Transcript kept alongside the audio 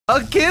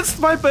against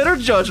my better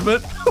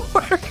judgment,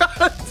 we're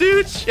gonna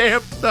do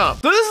Champed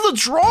Up. This is a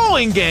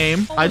drawing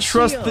game. I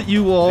trust that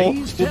you all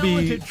will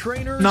be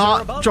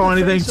not drawing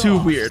anything too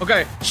weird.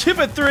 Okay, Chip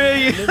at 3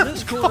 a.m. In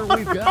this corner,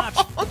 we've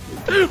got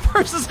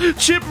versus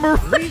Chip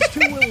Marie. these two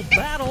will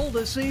battle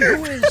to see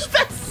who is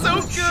That's so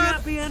the good.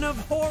 champion of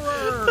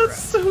horror.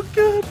 That's so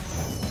good.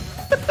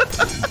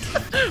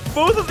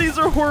 Both of these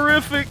are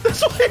horrific.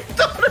 That's what your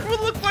daughter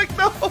would look like.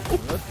 No,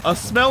 a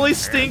smelly,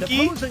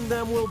 stinky. Opposing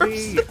them will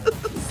be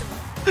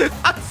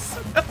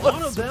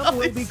one of them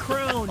will be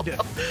crowned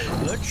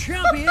the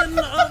champion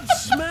of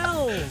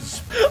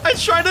smells. I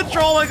tried to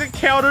draw like a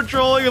counter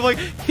drawing of like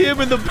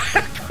him in the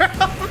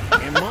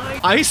background. And my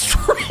Ice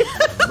cream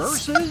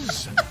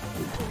versus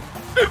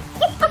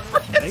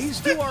these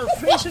two are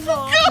facing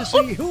off to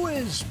see who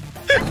is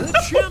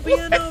the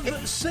champion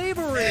of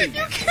savory.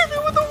 You came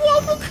in with a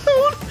waffle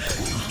cone.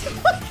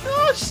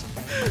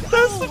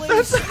 Oh my gosh,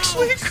 that's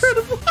actually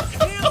incredible.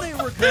 Can they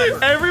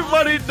recover?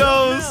 Everybody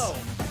knows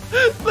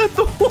that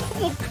the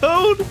waffle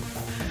cone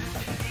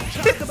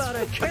Talk about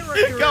a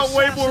character got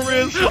way more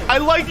Riz. I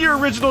like your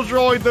original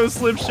drawing though,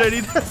 Slim Shady.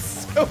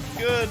 That's so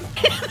good.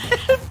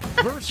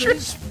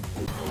 versus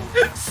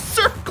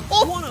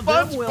Circle one of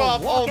them will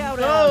SpongeBob. walk Oh out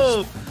no.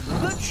 as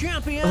the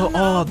champion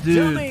Oh, of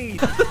dude. dummy.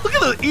 Look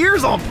at the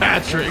ears on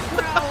Patrick.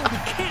 Crowd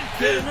can't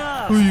get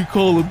enough. Who you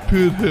calling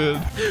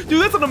Pinhead?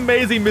 Dude, that's an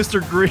amazing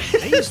Mr. Green.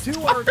 These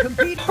two are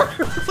competing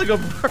It's like a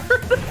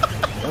bird.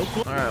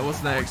 Alright,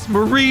 what's next?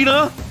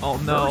 Marina. Oh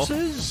no.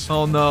 versus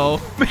Oh no.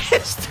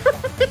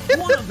 Mr.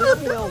 one of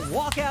them will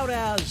walk out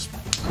as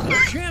the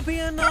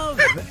champion of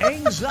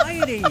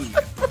anxiety.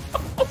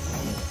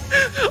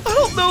 I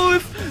don't know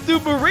if...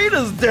 Dude,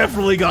 Marina's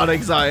definitely got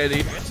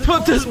anxiety.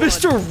 But does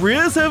Mr.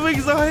 Riz have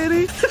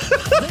anxiety?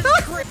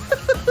 Mr. Riz.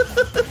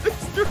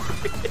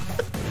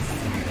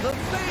 The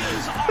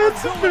fans are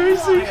That's going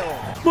amazing.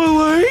 wild. My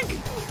leg?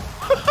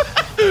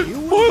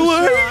 You My will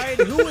leg?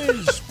 decide who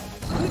is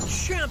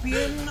the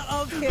champion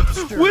of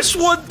hipsters. Which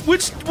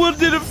one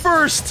did it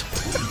first?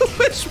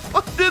 Which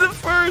one did it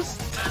first?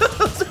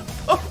 Those are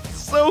both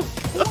so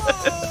good.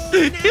 Whoa,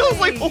 He looks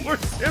like nay. Homer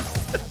Simpson.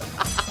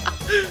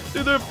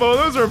 Dude,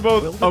 those are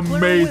We'll both declare a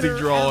amazing winner After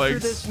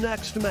drawings. this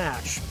next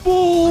match,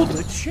 Bold.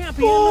 the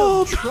champion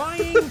Bold. of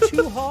trying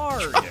too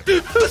hard.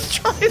 Who's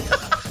trying to...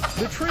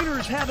 The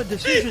trainers have a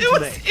decision It to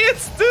was make.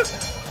 instant.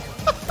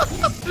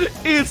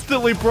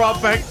 Instantly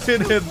brought back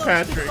Pinhead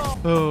Patrick.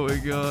 Oh my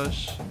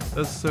gosh.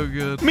 That's so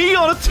good. Me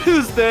on a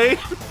Tuesday.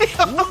 Me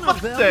on a One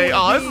of them Monday. will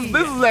Oh, be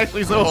this is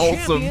actually so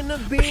wholesome. champion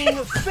of being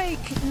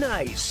fake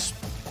nice.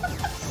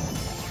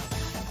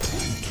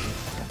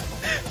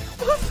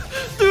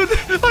 Dude,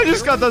 I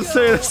just got done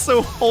saying it's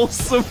so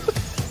wholesome.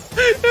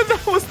 And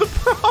that was the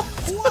problem.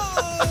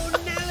 Whoa,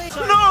 Nelly!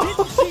 No. I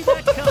didn't see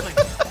that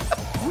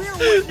coming. We're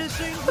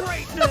witnessing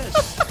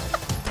greatness.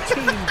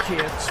 Team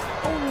Kids,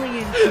 only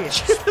in kids.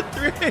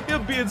 3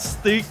 a.m. being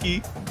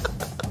stinky.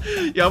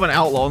 Yeah, I'm an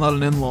outlaw, not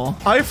an in-law.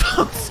 I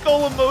found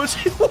skull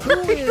emoji.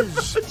 Who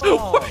is?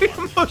 Oh, Where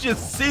emoji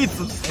has seen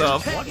some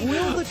stuff. what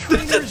will the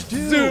trainers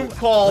do? Zoom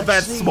call, Let's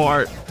that's see.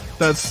 smart.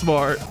 That's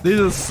smart. This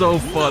is so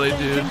funny,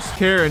 dude.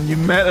 Karen, you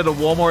met at a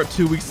Walmart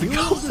 2 weeks ago.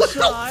 You'll Little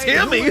decide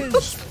Timmy. who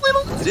is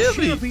Little the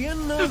Timmy.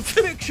 champion of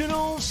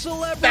fictional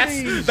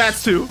celebrities.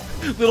 That's who.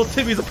 Little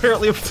Timmy's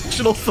apparently a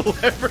fictional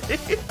celebrity.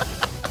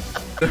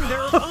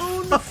 Their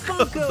own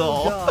Funko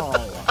doll.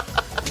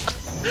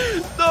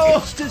 No.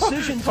 It's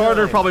decision time.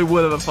 Tartar probably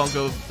would have a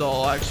Funko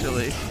doll,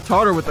 actually.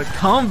 Tartar with a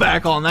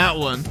comeback on that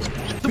one.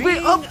 The big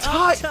Being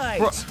uptight.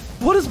 Bro,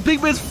 what is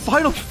Big Man's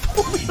final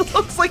form? He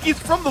looks like he's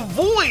from the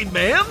void,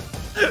 man.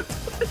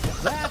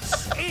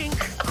 That's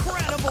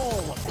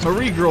incredible.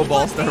 Marie girl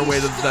bossed her way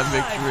to that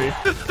victory.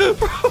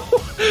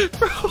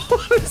 Bro,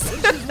 what is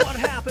This that? is what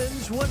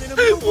happens when an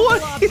immovable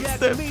What is object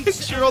that meets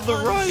picture an on the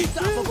right?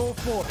 unstoppable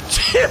force.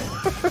 What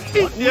What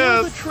will the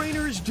yes.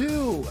 trainers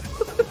do?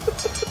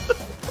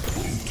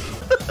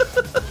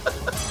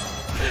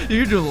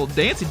 You're doing a little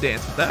dancey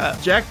dance with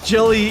that. Jack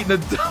Jelly eating a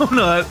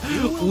donut.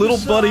 Who will Little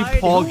buddy decide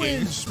who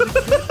pogging. is the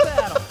good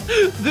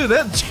battle? Dude,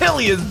 that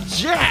jelly is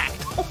jacked.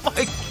 Oh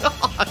my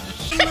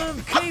gosh. Team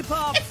of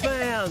K-pop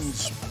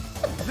fans.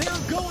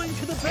 They're going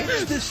to the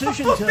bench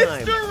decision time.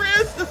 Mr.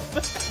 Riz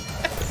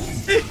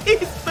is back.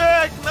 He's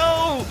back.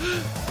 No.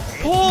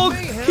 Pog.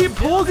 Mayhem Keep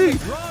down the pogging.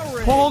 draw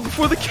ring. Pog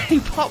for the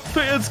K-pop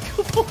fans.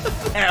 Come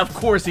on. Yeah, of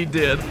course he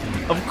did.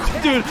 Of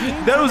course, dude.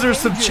 Those are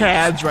some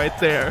chads right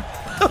there.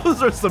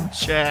 Those are some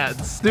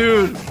chads,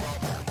 dude.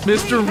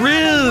 Mr.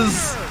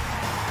 Riz.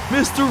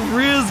 Mr.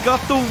 Riz got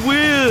the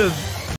win.